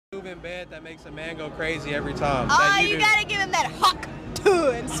move in bed that makes a man go crazy every time? Oh, you gotta give him that huck too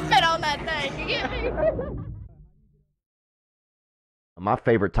and spit on that thing. You get me? My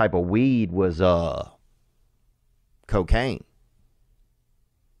favorite type of weed was cocaine.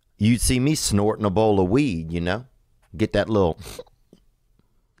 You'd see me snorting a bowl of weed, you know? Get that little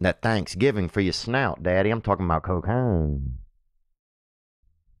that Thanksgiving for your snout, Daddy. I'm talking about cocaine.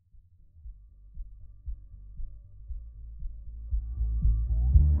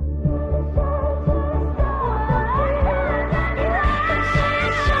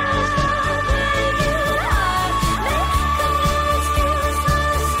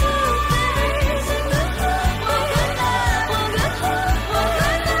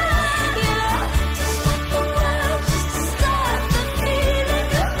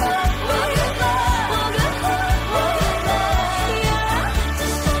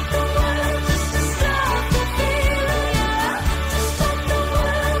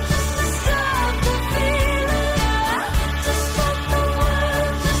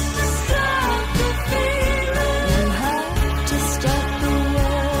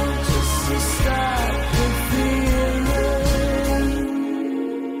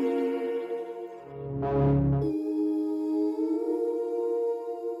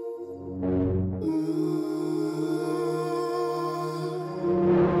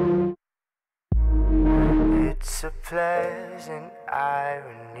 It's a pleasant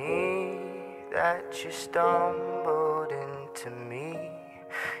irony that you stumbled into me.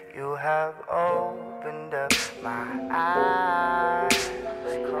 You have opened up my eyes,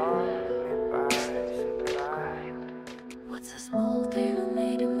 caught me by surprise. What's a small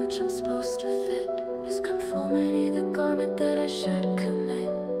pyramid in which I'm supposed to fit? Is conformity the garment that I should commit?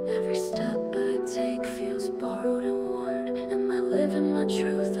 Every step I take feels borrowed and worn. Am I living my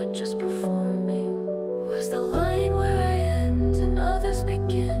truth or just performing? Where's the line where I end and others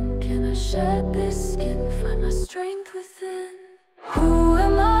begin? Can I shed this skin, find my strength within? Who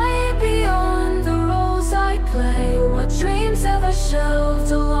am I beyond the roles I play? What dreams have I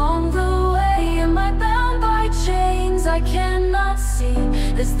shelved along the way? Am I bound by chains I cannot see?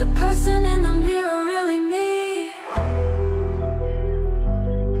 Is the person in the mirror really me?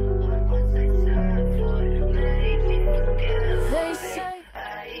 They say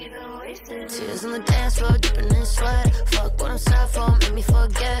tears on the dance floor, dripping in sweat. Fuck what I'm sad for, make me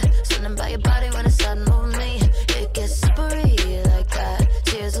forget. Something about your body when it's sudden move me. It gets slippery like that.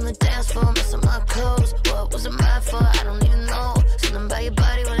 Tears on the dance floor, messing my clothes. What was it mad for? I don't even know. Something about your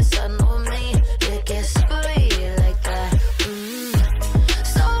body when it's sudden move me. It gets slippery like that.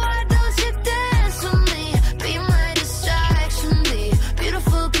 So why don't you dance with me? Be my distraction, be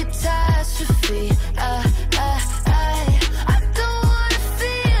beautiful catastrophe. I don't wanna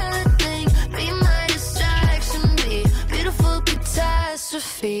feel a thing. Be my distraction, be beautiful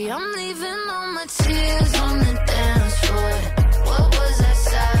catastrophe. I'm leaving all my tears on the dance floor. What was I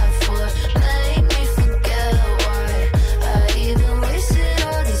sad for? Make me forget why I even wasted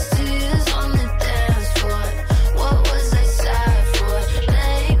all these tears on the dance floor. What was I sad for?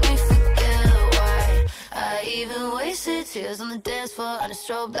 Make me forget why I even wasted tears on the dance floor. On the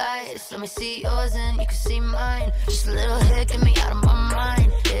strobe lights, let me see yours and you can see mine. Just a little hit, get me out of my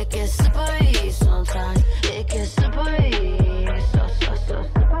mind. It gets slippery sometimes. It gets slippery, so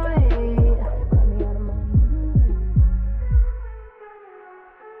slippery.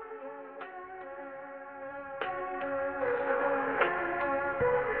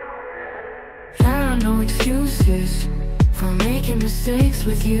 There are no excuses for making mistakes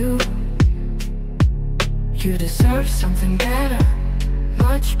with you. You deserve something better,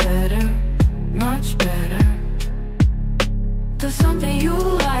 much better, much better. There's something you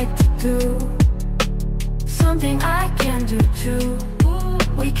like to do, something I can do too.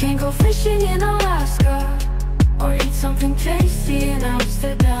 We can go fishing in Alaska, or eat something tasty in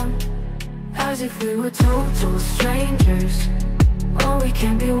Amsterdam, as if we were total strangers. Or we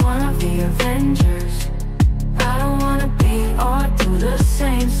can be one of the Avengers. I don't wanna be or do the